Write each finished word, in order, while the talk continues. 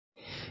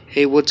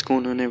Hey, what's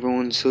going on,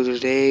 everyone? So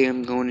today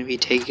I'm going to be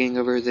taking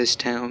over this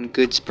town,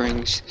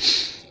 Goodsprings,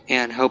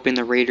 and helping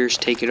the raiders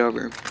take it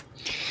over.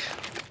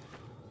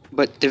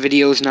 But the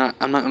video is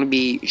I'm not going to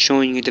be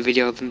showing you the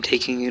video of them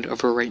taking it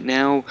over right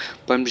now,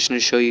 but I'm just going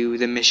to show you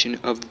the mission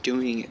of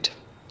doing it.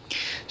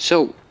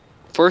 So,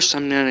 first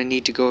I'm going to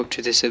need to go up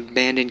to this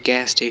abandoned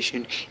gas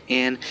station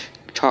and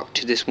talk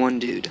to this one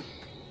dude.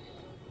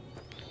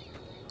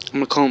 I'm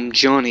going to call him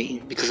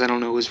Johnny, because I don't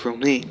know his real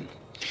name.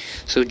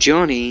 So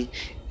Johnny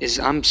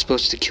I'm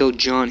supposed to kill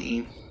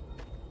Johnny.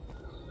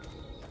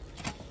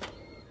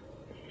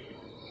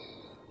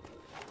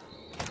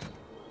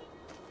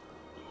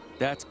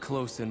 That's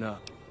close enough.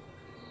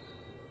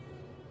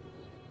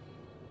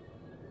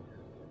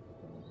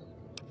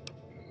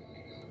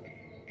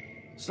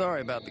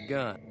 Sorry about the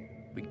gun.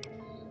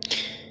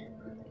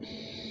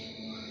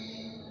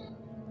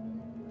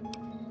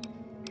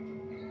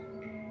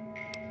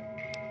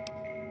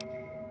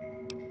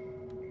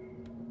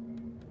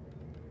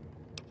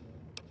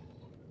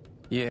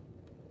 Yeah,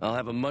 I'll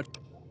have a much...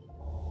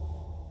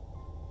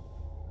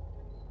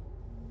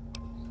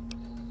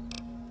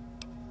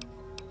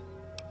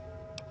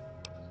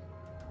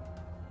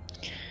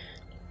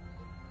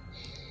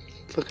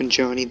 Fucking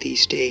Johnny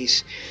these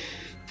days.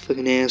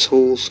 Fucking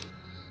assholes.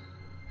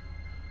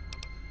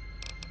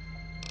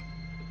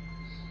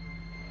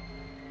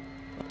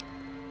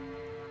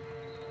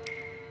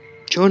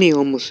 Johnny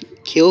almost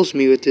kills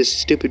me with this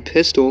stupid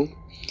pistol.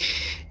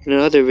 In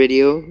another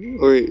video,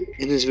 or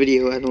in this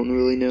video, I don't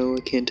really know, I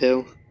can't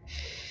tell.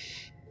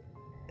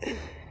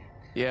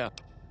 Yeah.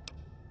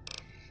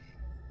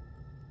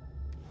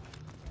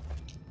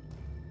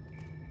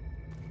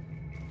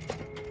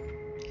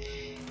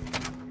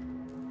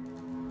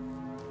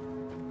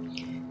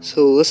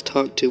 So let's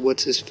talk to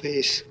what's his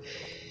face,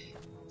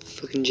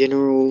 fucking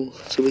General,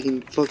 so we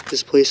can fuck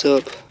this place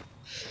up.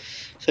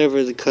 Sorry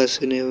for the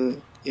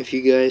cussing if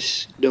you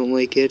guys don't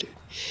like it.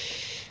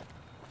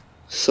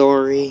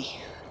 Sorry.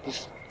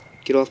 Just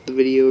get off the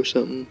video or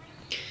something.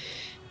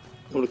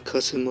 I'm gonna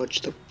cuss as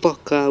much the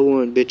fuck I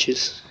want,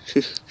 bitches.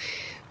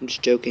 I'm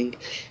just joking.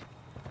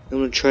 I'm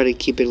gonna try to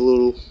keep it a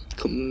little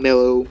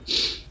mellow,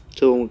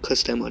 so I won't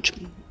cuss that much.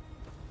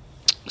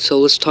 So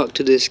let's talk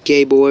to this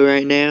gay boy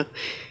right now.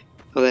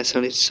 Oh, that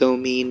sounded so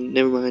mean.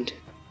 Never mind.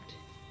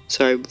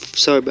 Sorry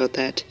about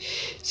that.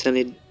 It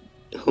sounded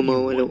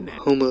homo,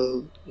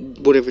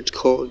 whatever it's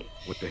called.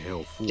 What the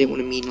hell for? Didn't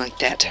want to mean like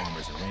that.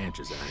 Farmers and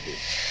ranchers out here.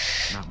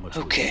 Not much.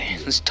 Okay,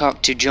 let's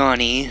talk to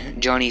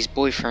Johnny's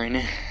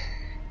boyfriend.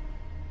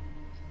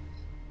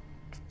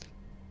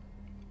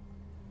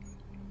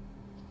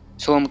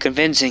 So I'm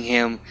convincing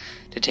him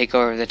to take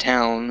over the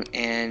town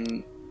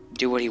and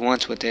do what he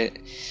wants with it.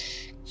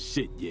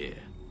 Shit, yeah.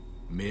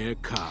 Mayor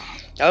Cobb.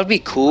 That would be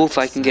cool if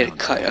I can get a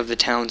cut of the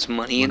town's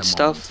money and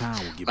stuff.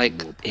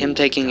 Like him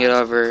taking it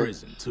over,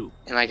 and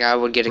like I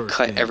would get a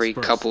cut every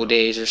couple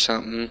days or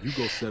something.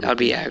 That would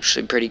be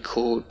actually pretty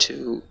cool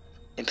to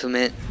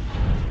implement.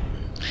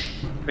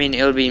 I mean,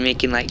 it would be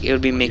making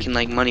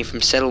like money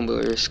from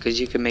settlers, because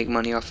you can make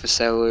money off of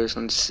settlers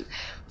on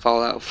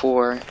Fallout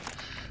 4.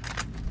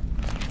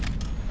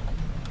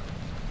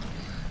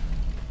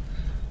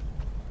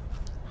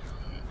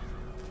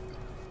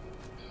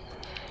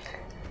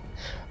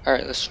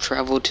 Alright, let's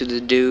travel to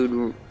the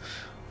dude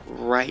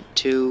right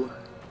to...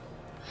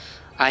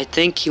 I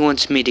think he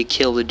wants me to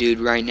kill the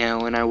dude right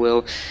now, and I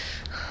will.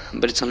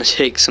 But it's gonna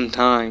take some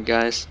time,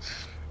 guys.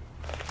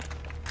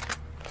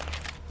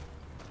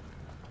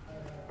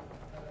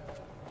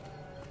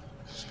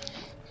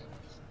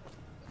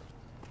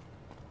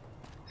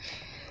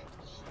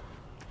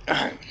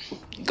 Alright,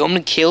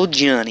 gonna kill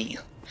Johnny.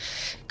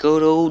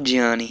 Good old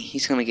Johnny.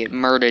 He's gonna get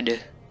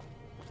murdered.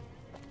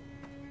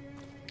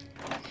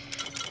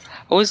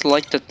 I always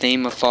liked the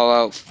theme of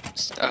Fallout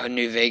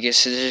New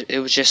Vegas. It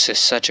was just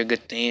such a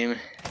good theme.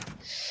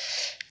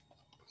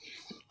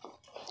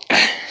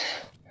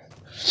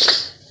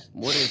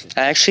 What is it?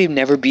 I actually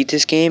never beat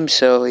this game,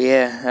 so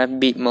yeah, I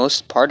beat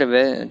most part of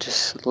it,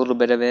 just a little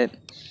bit of it,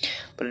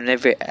 but I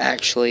never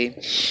actually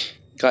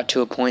got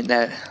to a point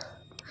that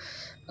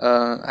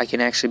I can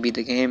actually beat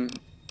the game.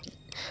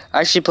 I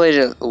actually played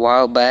it a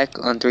while back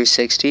on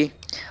 360.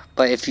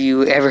 But if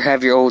you ever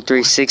have your old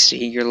 360,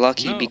 you're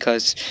lucky,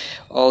 because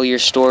all your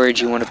storage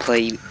you want to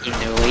play in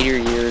the later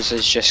years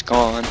is just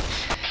gone.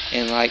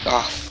 And like,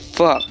 oh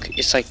fuck,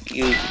 it's like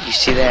you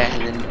see that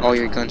and then all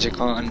your guns are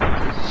gone.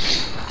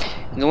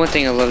 And the one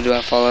thing I loved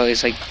about Fallout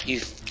is like you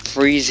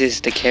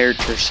freezes the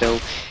character, so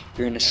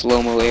you're in a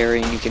slow-mo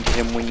area and you can hit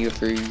him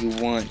whenever you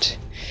want.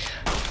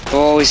 But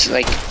always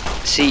like,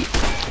 see,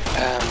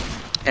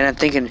 and I'm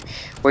thinking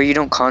where you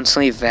don't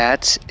constantly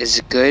VATS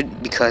is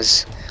good,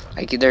 because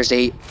like there's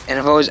and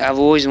I've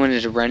always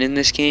wanted to run in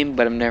this game,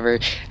 but I've never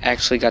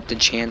actually got the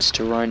chance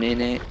to run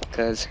in it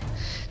because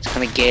it's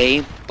kind of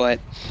gay. But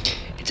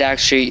it's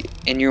actually,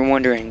 and you're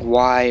wondering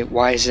why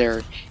is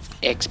there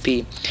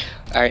XP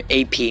or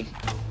AP?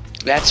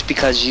 That's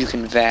because you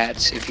can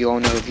VATS. If you all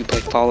know, if you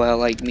play Fallout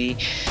like me,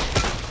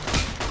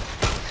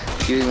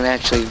 you can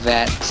actually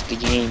VATS the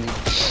game.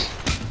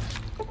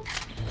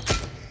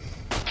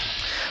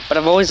 But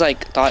I've always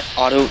like thought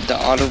the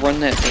auto run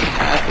that they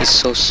have is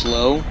so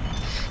slow.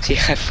 See,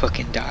 I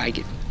fucking die.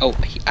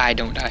 I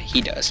don't die.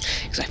 He does,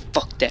 cause I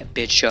fucked that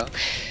bitch up.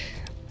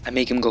 I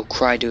make him go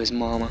cry to his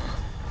mama.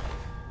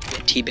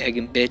 Teabag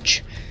him,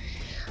 bitch.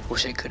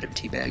 Wish I could have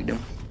teabagged him.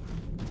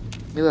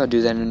 Maybe I'll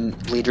do that in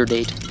a later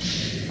date.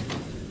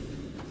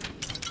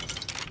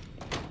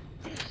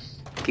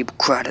 People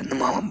cry to the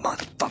mama,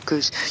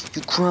 motherfuckers.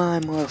 You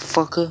cry,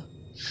 motherfucker.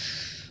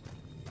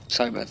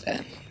 Sorry about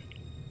that.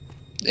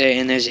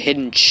 And there's a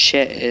hidden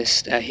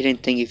hidden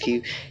thing if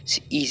you... It's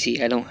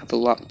easy. I don't have a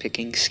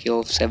lockpicking skill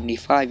of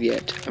 75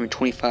 yet. I mean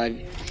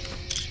 25.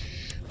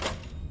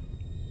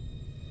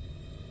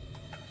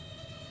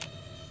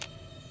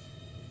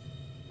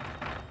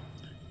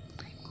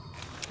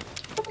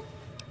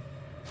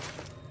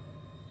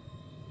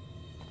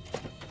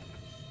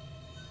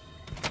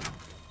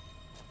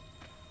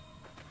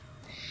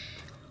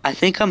 I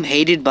think I'm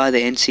hated by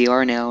the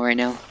NCR right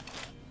now.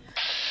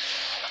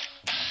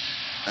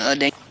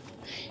 Dang.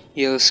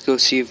 Yeah, let's go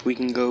see if we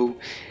can go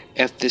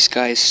F this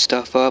guy's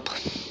stuff up.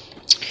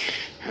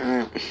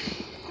 Alright.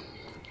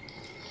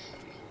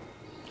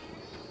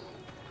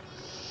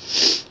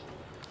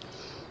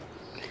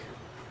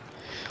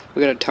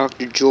 We gotta talk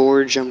to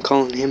George. I'm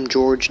calling him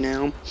George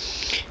now.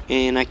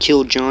 And I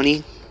killed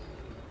Johnny.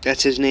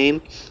 That's his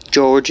name.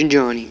 George and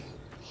Johnny.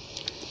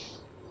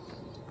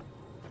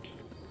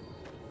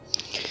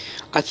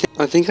 I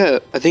think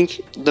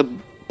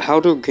the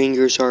Powder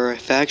Gangers are a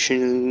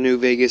faction in New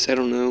Vegas. I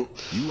don't know.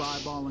 You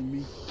eyeballing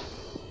me?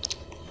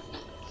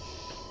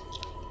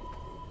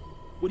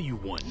 What do you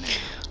want now?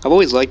 I've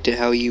always liked it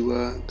how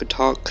you could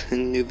talk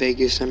in New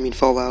Vegas. I mean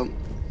Fallout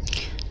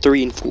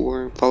 3 and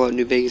 4, Fallout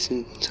New Vegas,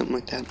 and something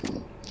like that.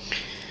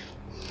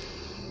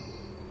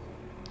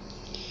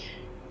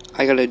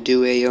 I gotta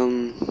do a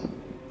I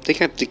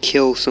think I have to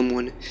kill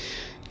someone,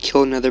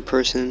 kill another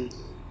person.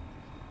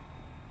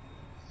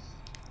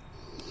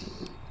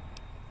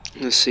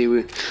 Let's see.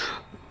 The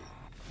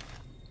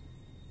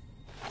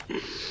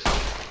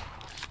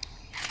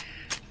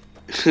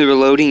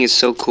reloading is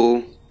so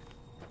cool.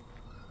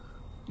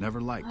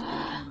 Never liked the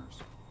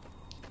hunters.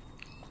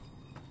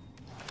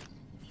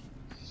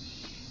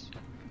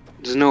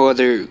 There's no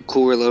other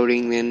cool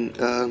reloading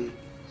than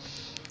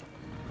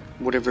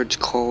whatever it's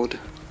called.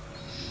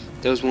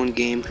 There was one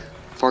game,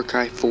 Far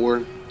Cry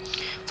 4,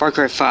 Far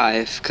Cry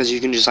 5, because you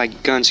can just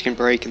like guns can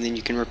break and then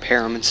you can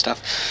repair them and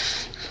stuff.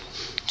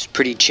 It's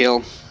pretty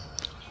chill.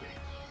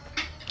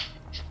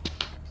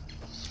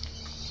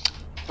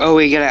 Oh,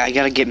 I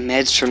gotta get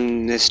meds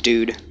from this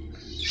dude.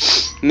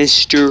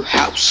 Mr.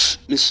 House.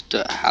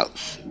 Mr.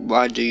 House.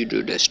 Why do you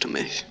do this to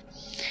me?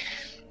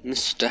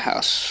 Mr.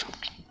 House.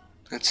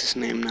 That's his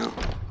name now.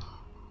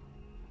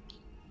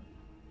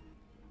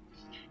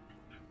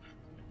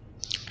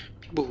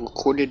 People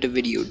recorded a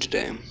video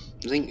today.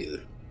 Thank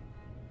you.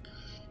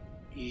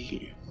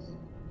 Yeah.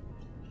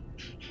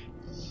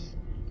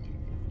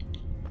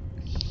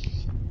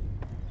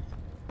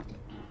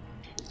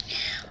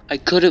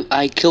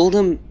 I killed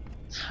him.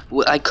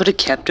 I could have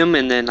kept him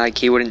and then like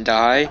he wouldn't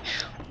die,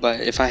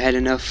 but if I had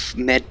enough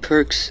med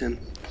perks and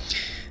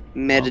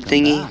med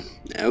thingy,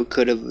 I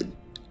could have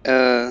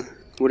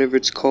whatever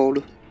it's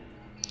called.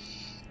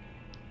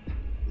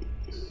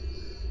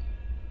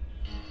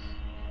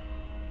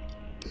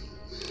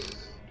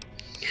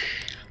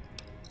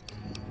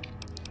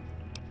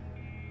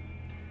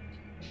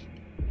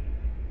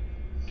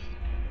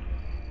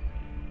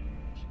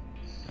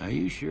 Are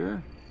you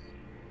sure?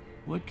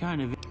 What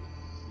kind of...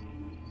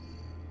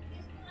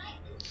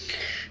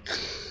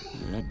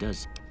 That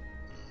does...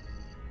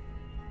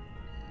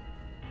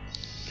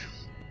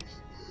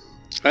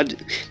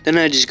 Then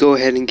I just go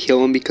ahead and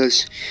kill him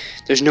because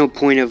there's no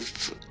point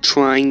of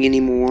trying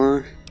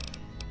anymore.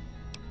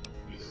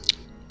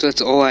 So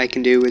that's all I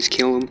can do is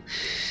kill him.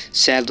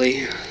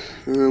 Sadly,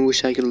 I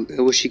wish he could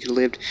have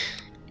lived,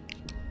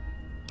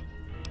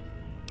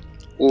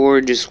 or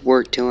just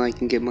work till I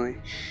can get my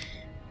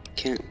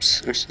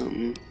camps or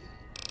something.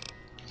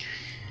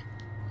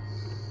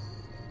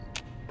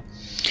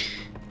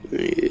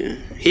 Yeah.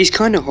 He's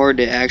kind of hard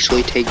to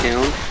actually take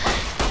down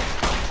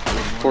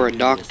for a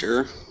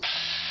doctor.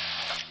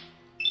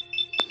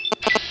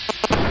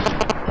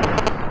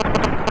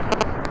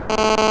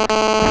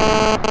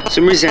 For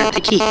some reason, I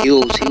think he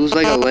heals. He was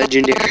like a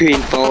legendary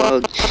in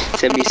Fallout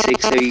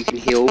 76, so you can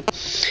heal.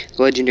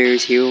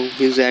 Legendaries heal.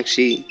 He was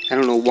actually, I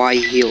don't know why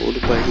he healed,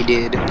 but he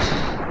did.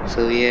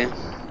 So yeah.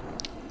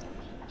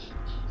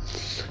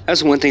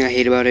 That's one thing I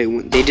hate about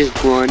it. They just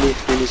run,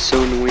 and it's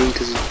so annoying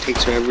because it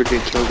takes forever to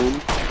kill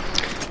them.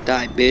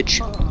 Die,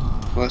 bitch.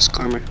 Lost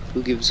karma.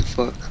 Who gives a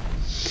fuck?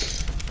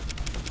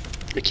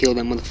 I killed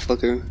that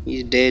motherfucker.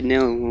 He's dead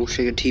now. I wish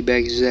I could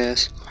teabag his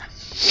ass.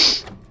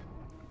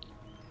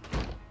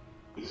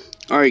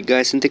 Alright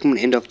guys, I think I'm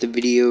gonna end off the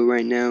video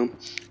right now.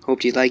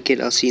 Hope you like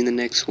it. I'll see you in the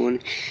next one.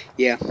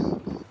 Yeah.